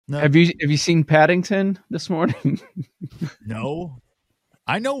No. Have you seen Paddington this morning? No.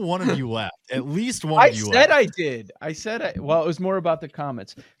 I know one of you laughed. At least one of you laughed. I did. Well, it was more about the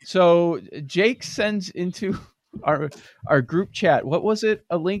comments. So Jake sends into our group chat. What was it?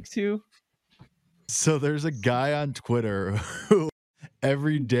 A link to? So there's a guy on Twitter who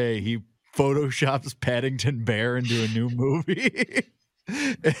every day he photoshops Paddington Bear into a new movie.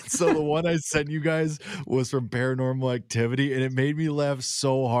 And so the one I sent you guys was from Paranormal Activity, and it made me laugh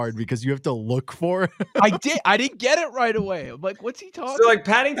so hard because you have to look for it. I didn't get it right away. I'm like, what's he talking? So like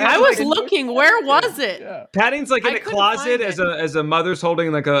Paddington, I was looking. Where was it? Yeah. Paddington's like in I a couldn't closet find it. as a mother's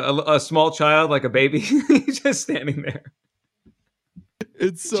holding like a small child, like a baby. He's just standing there.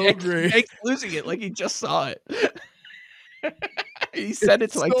 It's so great. Jake's losing it like he just saw it. He sent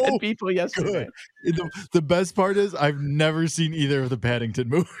it to like 10 people yesterday. The best part is I've never seen either of the Paddington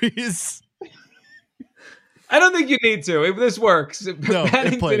movies. I don't think you need to. If this works, No,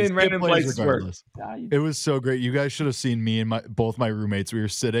 Paddington in Random Places works. It was so great. You guys should have seen me and both my roommates. We were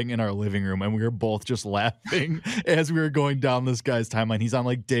sitting in our living room and we were both just laughing as we were going down this guy's timeline. He's on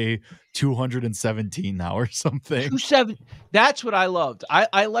like day 217 now or something. 27. That's what I loved.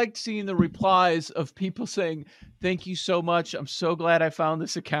 I liked seeing the replies of people saying, "Thank you so much. I'm so glad I found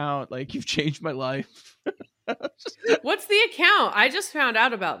this account. Like, you've changed my life." What's the account? I just found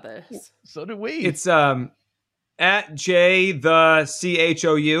out about this. So did we. It's at J the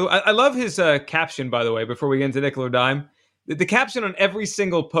CHOU. I love his caption, by the way, before we get into Nickel or Dime. The caption on every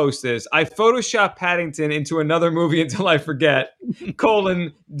single post is, "I Photoshop Paddington into another movie until I forget, :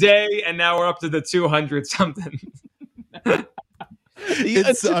 day, and now we're up to the 200 something." I'm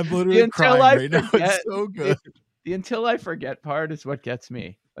literally crying right now. It's so good. The until I forget part is what gets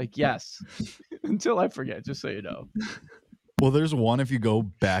me. Like, yes, until I forget, just so you know. Well, there's one, if you go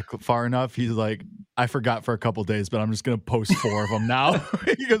back far enough, he's like, "I forgot for a couple days, but I'm just going to post 4 of them now."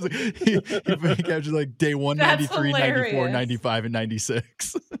 He goes, he captures like day 193, 94, 95, and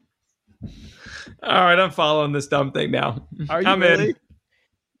 96. All right, I'm following this dumb thing now. Are you I'm really? in.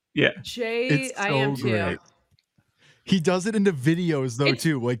 Yeah. Jay, It's I so am too. great. He does it into videos though,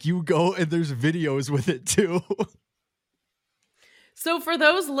 too. Like you go and there's videos with it too. So for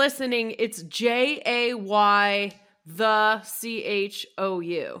those listening, it's JAY the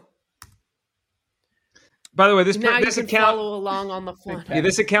CHOU. By the way, this Now you this can account follow along on the front. yeah,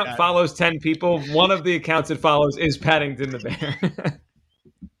 this account follows 10 people. One of the accounts it follows is Paddington the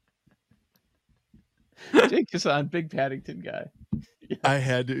Bear. Jake is on big Paddington guy. I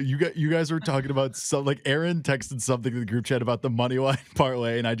had to, you guys were talking about some, like Aaron texted something to the group chat about the money line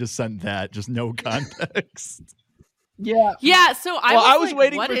parlay, and I just sent that, just no context. Yeah. Yeah, so I was like,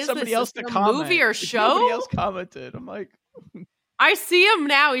 waiting what for is somebody this? else Is this to a comment. movie Movie or If nobody show? else commented. I'm like, I see him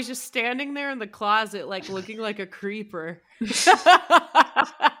now. He's just standing there in the closet, like looking like a creeper.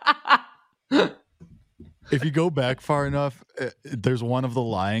 If you go back far enough, there's one of the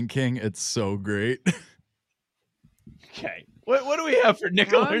Lion King. It's so great. okay. What do we have for Now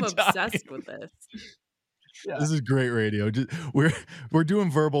Nickel I'm or Dime? obsessed with this. Yeah. This is great radio. We're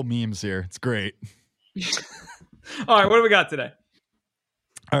doing verbal memes here. It's great. All right, what do we got today?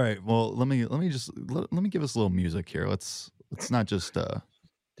 All right. Well, let me give us a little music here. Let's not just go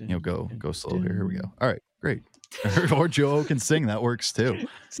slow here. Here we go. All right, great. Or Joe can sing. That works too.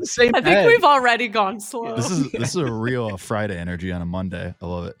 It's the same. I think we've already gone slow. This is a real Friday energy on a Monday. I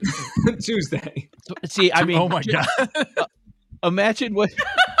love it. Tuesday. See, I mean, Oh my god. Imagine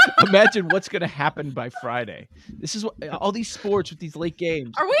what's going to happen by Friday. This is what all these sports with these late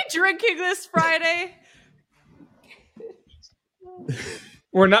games. Are we drinking this Friday?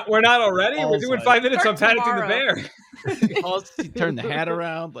 We're not already. We're Paul's doing like, 5 minutes on start Paddington the tomorrow. Bear. He turned the hat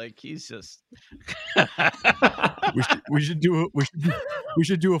around like he's just. we should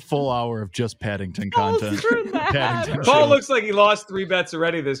do a full hour of just Paddington content. turned the hat Paddington Paul show. looks like he lost 3 bets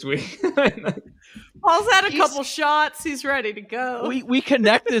already this week. Paul's had a couple shots. He's ready to go. We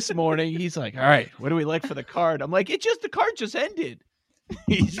connect this morning. He's like, "All right, what do we like for the card?" I'm like, the card just ended."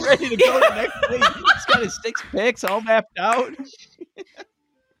 He's ready to go the next week. He's got his 6 picks all mapped out.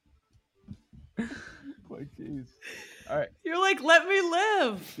 Boy, jeez. All right. You're like, let me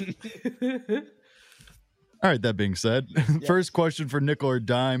live. All right, that being said, first question for Nickel or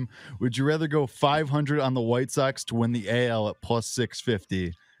Dime. Would you rather go 500 on the White Sox to win the AL at plus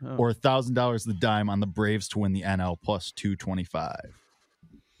 650 or $1,000 the dime on the Braves to win the NL plus 225?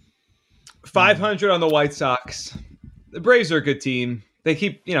 500 on the White Sox. The Braves are a good team. They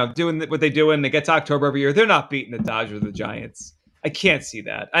keep, doing what they do, and they get to October every year. They're not beating the Dodgers or the Giants. I can't see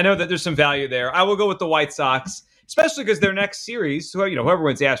that. I know that there's some value there. I will go with the White Sox especially because their next series, whoever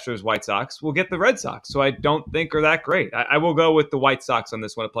wins the Astros White Sox will get the Red Sox, so I don't think are that great. I will go with the White Sox on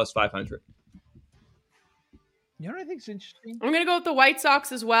this one at plus 500. You know what I think is interesting? I'm gonna go with the White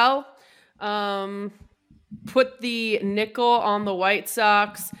Sox as well. Put the nickel on the White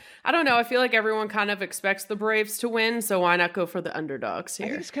Sox. I don't know. I feel like everyone kind of expects the Braves to win, so why not go for the underdogs I think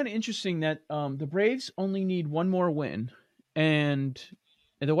here? it's kind of interesting that the Braves only need one more win, and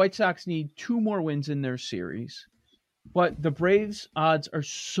the White Sox need 2 more wins in their series. But the Braves' odds are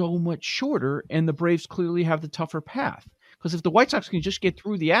so much shorter, and the Braves clearly have the tougher path. Because if the White Sox can just get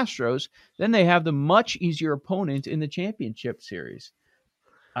through the Astros, then they have the much easier opponent in the championship series.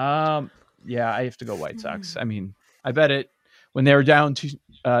 Yeah, I have to go White Sox. I mean, I bet it when they were down to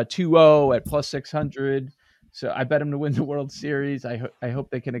 2-0 at plus 600. So I bet them to win the World Series. I hope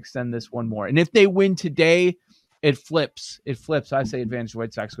they can extend this one more. And if they win today, it flips. It flips. I say advantage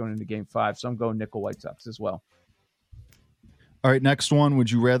White Sox going into Game 5. So I'm going nickel White Sox as well. All right, next one. Would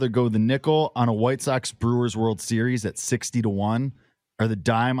you rather go the nickel on a White Sox Brewers World Series at 60-1 or the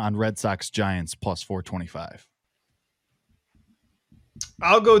dime on Red Sox Giants plus 425?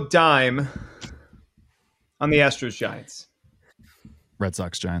 I'll go dime on the Astros Giants. Red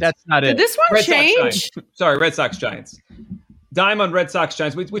Sox Giants. That's not Did it. this one Red Sox change? Giants. Sorry, Red Sox Giants. Dime on Red Sox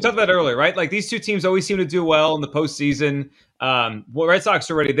Giants. We talked about it earlier, right? Like these two teams always seem to do well in the postseason. Red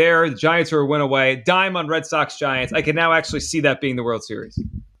Sox are already there. The Giants are a win away. Dime on Red Sox Giants. I can now actually see that being the World Series.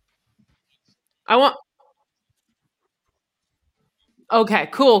 Okay,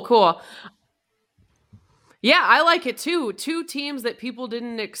 cool. Yeah, I like it too. 2 teams that people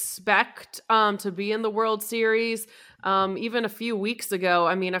didn't expect to be in the World Series. Even a few weeks ago,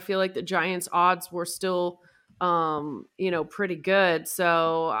 I mean, I feel like the Giants' odds were still pretty good.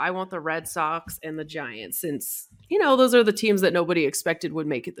 So I want the Red Sox and the Giants since, those are the teams that nobody expected would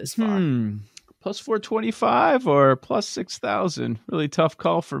make it this far. Plus 425 or plus 6,000. Really tough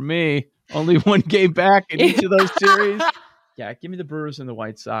call for me. Only one game back in each of those series. Yeah, give me the Brewers and the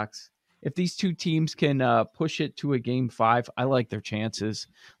White Sox. If these two teams can push it to a Game 5, I like their chances.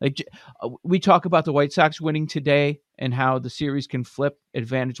 Like we talk about the White Sox winning today and how the series can flip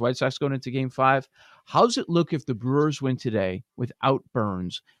advantage White Sox going into Game 5. How does it look if the Brewers win today without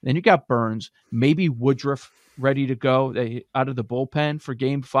Burns? Then you got Burns, maybe Woodruff ready to go out of the bullpen for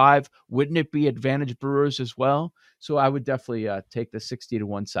Game 5. Wouldn't it be advantage Brewers as well? So I would definitely take the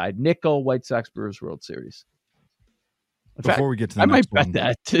 60-1 side. Nickel, White Sox, Brewers World Series. In Before fact, we get to the I next might bet one,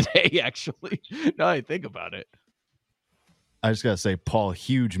 that today, actually. Now I think about it. I just got to say, Paul,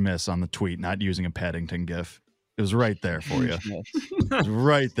 huge miss on the tweet, not using a Paddington GIF. It was right there for you. It was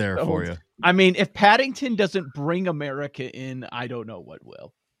right there for you. I mean, if Paddington doesn't bring America in, I don't know what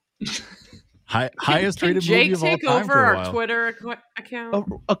will. Highest Can rated Jake movie of all take time over for a our while. Twitter account?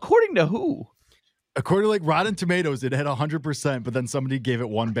 According to who? According to like Rotten Tomatoes, it had 100%, but then somebody gave it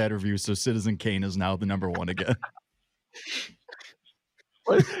 1 bad review, so Citizen Kane is now the #1 again.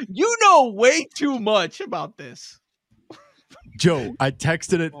 You know way too much about this. Joe, I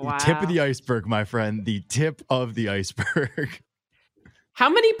texted it. Wow. Tip of the iceberg, my friend. The tip of the iceberg. How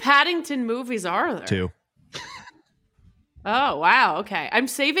many Paddington movies are there? 2. Oh, wow. Okay. I'm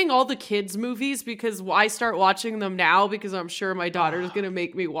saving all the kids' movies because I start watching them now because I'm sure my daughter's going to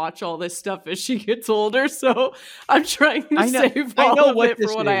make me watch all this stuff as she gets older. So I'm trying to save all of it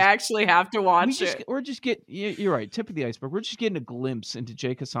for when I actually have to watch it. We're just getting, you're right, tip of the iceberg. We're just getting a glimpse into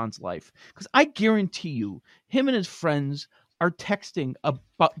Jake Hassan's life. Because I guarantee you, him and his friends are texting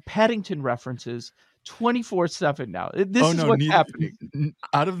about Paddington references 24/7 now. This is what's happening.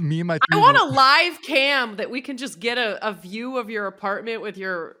 Out of me and my I want a live cam that we can just get a view of your apartment with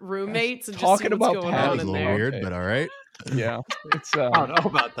your roommates and just see what's going on It's a in little there. weird, but all right. Yeah, it's. I don't know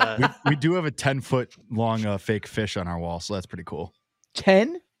about that. We do have a 10-foot long fake fish on our wall, so that's pretty cool.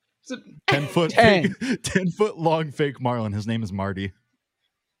 10? 10-foot 10. 10-foot long fake marlin. His name is Marty.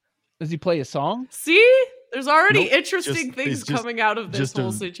 Does he play a song? See? There's already Nope, interesting things it's just- coming out of this just a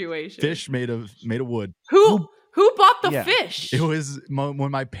whole situation. Fish made of wood. Who bought the Yeah. fish? It was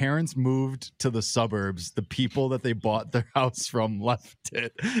when my parents moved to the suburbs, the people that they bought their house from left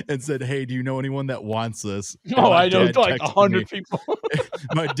it and said, "Hey, do you know anyone that wants this?" And Oh, my I know dad like texted 100 me. people.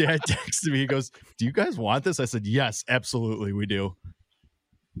 My dad texted me. He goes, "Do you guys want this?" I said, "Yes, absolutely, we do."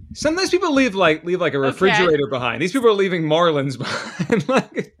 Sometimes people leave like a refrigerator behind. These people are leaving marlins behind.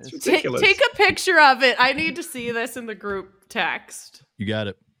 Like, it's ridiculous. Take a picture of it. I need to see this in the group text. You got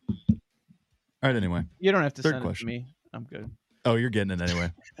it. All right. Anyway. You don't have to Third send question. it to me. I'm good. Oh, you're getting it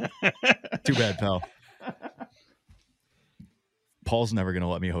anyway. Too bad, pal. Paul's never gonna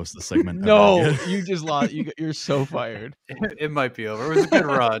let me host this segment. ever No, again. you just lost. You're so fired. It might be over. It was a good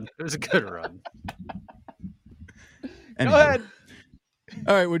run. It was a good run. Anyway. Go ahead.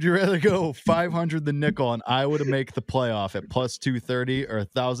 All right, would you rather go 500 the nickel on Iowa to make the playoff at plus 230 or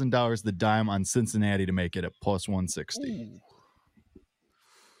 $1,000 the dime on Cincinnati to make it at plus 160?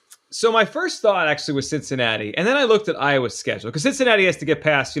 So my first thought actually was Cincinnati, and then I looked at Iowa's schedule because Cincinnati has to get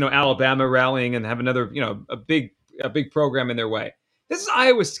past, Alabama rallying and have another, a big program in their way. This is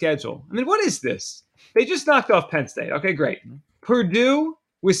Iowa's schedule. I mean, what is this? They just knocked off Penn State. Okay, great. Purdue,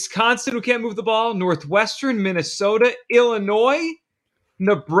 Wisconsin, who can't move the ball, Northwestern, Minnesota, Illinois,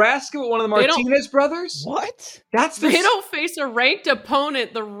 Nebraska with one of the Martinez brothers. What? They don't face a ranked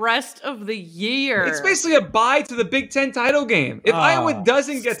opponent the rest of the year. It's basically a bye to the Big Ten title game. If Iowa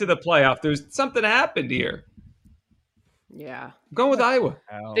doesn't get to the playoff, there's something happened here. Yeah, I'm going with Iowa.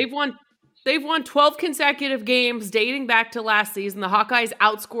 They've won 12 consecutive games dating back to last season. The Hawkeyes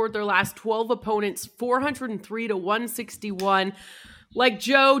outscored their last 12 opponents 403 to 161. Like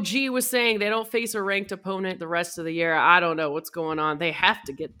Joe G was saying, they don't face a ranked opponent the rest of the year. I don't know what's going on. They have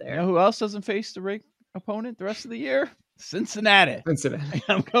to get there. You know who else doesn't face the ranked opponent the rest of the year? Cincinnati.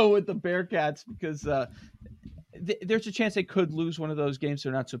 I'm going with the Bearcats because there's a chance they could lose one of those games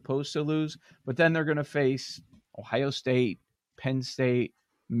they're not supposed to lose, but then they're going to face Ohio State, Penn State,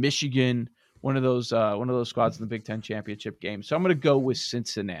 Michigan, one of those squads in the Big Ten championship game. So I'm going to go with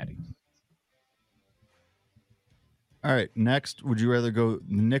Cincinnati. All right, next, would you rather go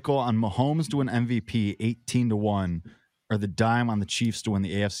nickel on Mahomes to win MVP 18-1 or the dime on the Chiefs to win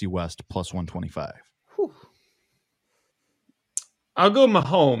the AFC West plus 125? I'll go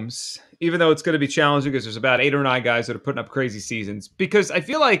Mahomes, even though it's going to be challenging because there's about 8 or 9 guys that are putting up crazy seasons. Because I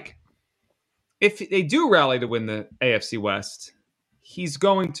feel like if they do rally to win the AFC West, he's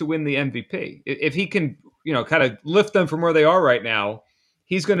going to win the MVP. If he can, kind of lift them from where they are right now,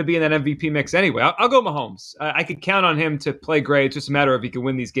 he's going to be in that MVP mix anyway. I'll go Mahomes. I could count on him to play great. It's just a matter of if he can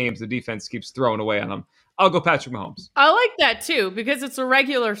win these games. The defense keeps throwing away on him. I'll go Patrick Mahomes. I like that too because it's a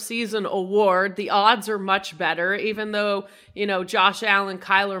regular season award. The odds are much better, even though, Josh Allen,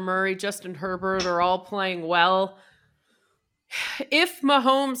 Kyler Murray, Justin Herbert are all playing well. If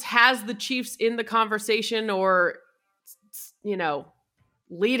Mahomes has the Chiefs in the conversation or,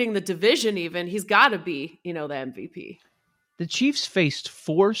 leading the division even, he's got to be, the MVP. The Chiefs faced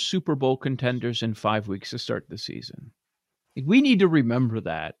 4 Super Bowl contenders in 5 weeks to start the season. We need to remember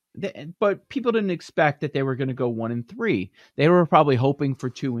that. But people didn't expect that they were going to go 1-3. They were probably hoping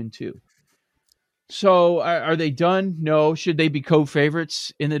for 2-2. So are they done? No. Should they be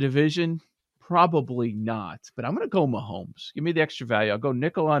co-favorites in the division? Probably not. But I'm going to go Mahomes. Give me the extra value. I'll go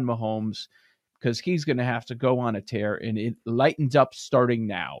nickel on Mahomes because he's going to have to go on a tear, and it lightens up starting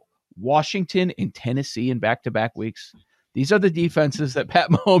now. Washington and Tennessee in back-to-back weeks. These are the defenses that Pat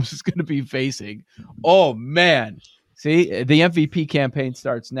Mahomes is going to be facing. Oh, man. See, the MVP campaign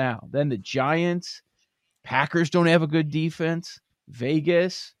starts now. Then the Giants, Packers don't have a good defense.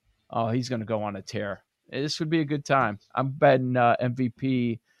 Vegas, he's going to go on a tear. This would be a good time. I'm betting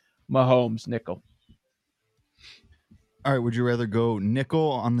MVP Mahomes nickel. All right, would you rather go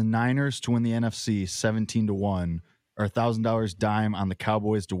nickel on the Niners to win the NFC 17-1 or $1,000 dime on the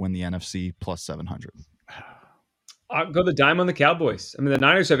Cowboys to win the NFC plus 700? I'll go the dime on the Cowboys. I mean, the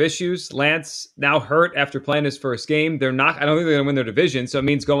Niners have issues. Lance now hurt after playing his first game. I don't think they're going to win their division, so it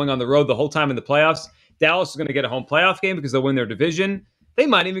means going on the road the whole time in the playoffs. Dallas is going to get a home playoff game because they'll win their division. They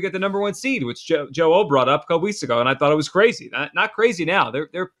might even get the number 1 seed, which Joe O brought up a couple weeks ago, and I thought it was crazy. Not crazy now.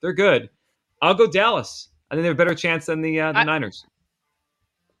 They're good. I'll go Dallas. I think they have a better chance than the Niners.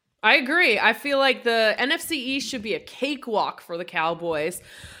 I agree. I feel like the NFC East should be a cakewalk for the Cowboys.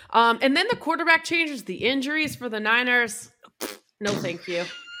 And then the quarterback changes, the injuries for the Niners. No, thank you.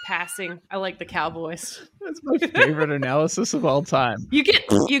 Passing. I like the Cowboys. That's my favorite analysis of all time. You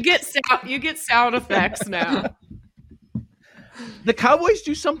get sound effects now. The Cowboys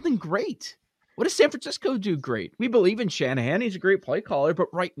do something great. What does San Francisco do great? We believe in Shanahan. He's a great play caller, but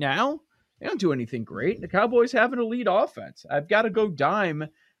right now they don't do anything great. The Cowboys have an elite offense. I've got to go dime.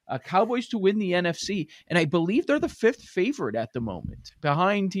 Cowboys to win the NFC, and I believe they're the 5th favorite at the moment,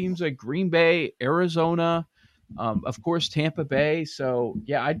 behind teams like Green Bay, Arizona, of course, Tampa Bay. So,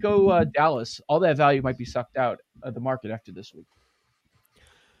 yeah, I'd go Dallas. All that value might be sucked out of the market after this week.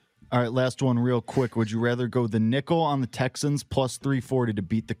 All right, last one real quick. Would you rather go the nickel on the Texans plus 340 to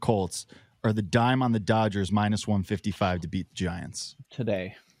beat the Colts or the dime on the Dodgers minus 155 to beat the Giants?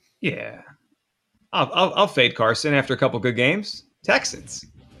 Today. Yeah. I'll fade Carson after a couple good games. Texans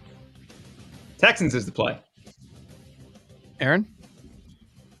is the play. Aaron?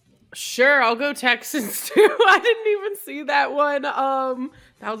 Sure, I'll go Texans too. I didn't even see that one.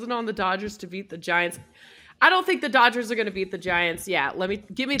 1,000 on the Dodgers to beat the Giants. I don't think the Dodgers are going to beat the Giants. Yeah,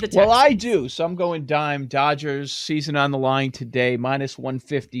 give me the Texans. Well, I do. So I'm going dime. Dodgers season on the line today, minus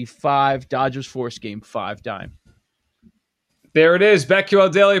 155. Dodgers force game 5 dime. There it is.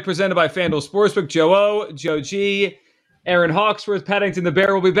 BetQL Daily presented by FanDuel Sportsbook. Joe O, Joe G, Aaron Hawksworth, Paddington the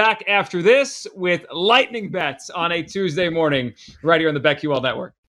Bear will be back after this with lightning bets on a Tuesday morning right here on the BetQL Network.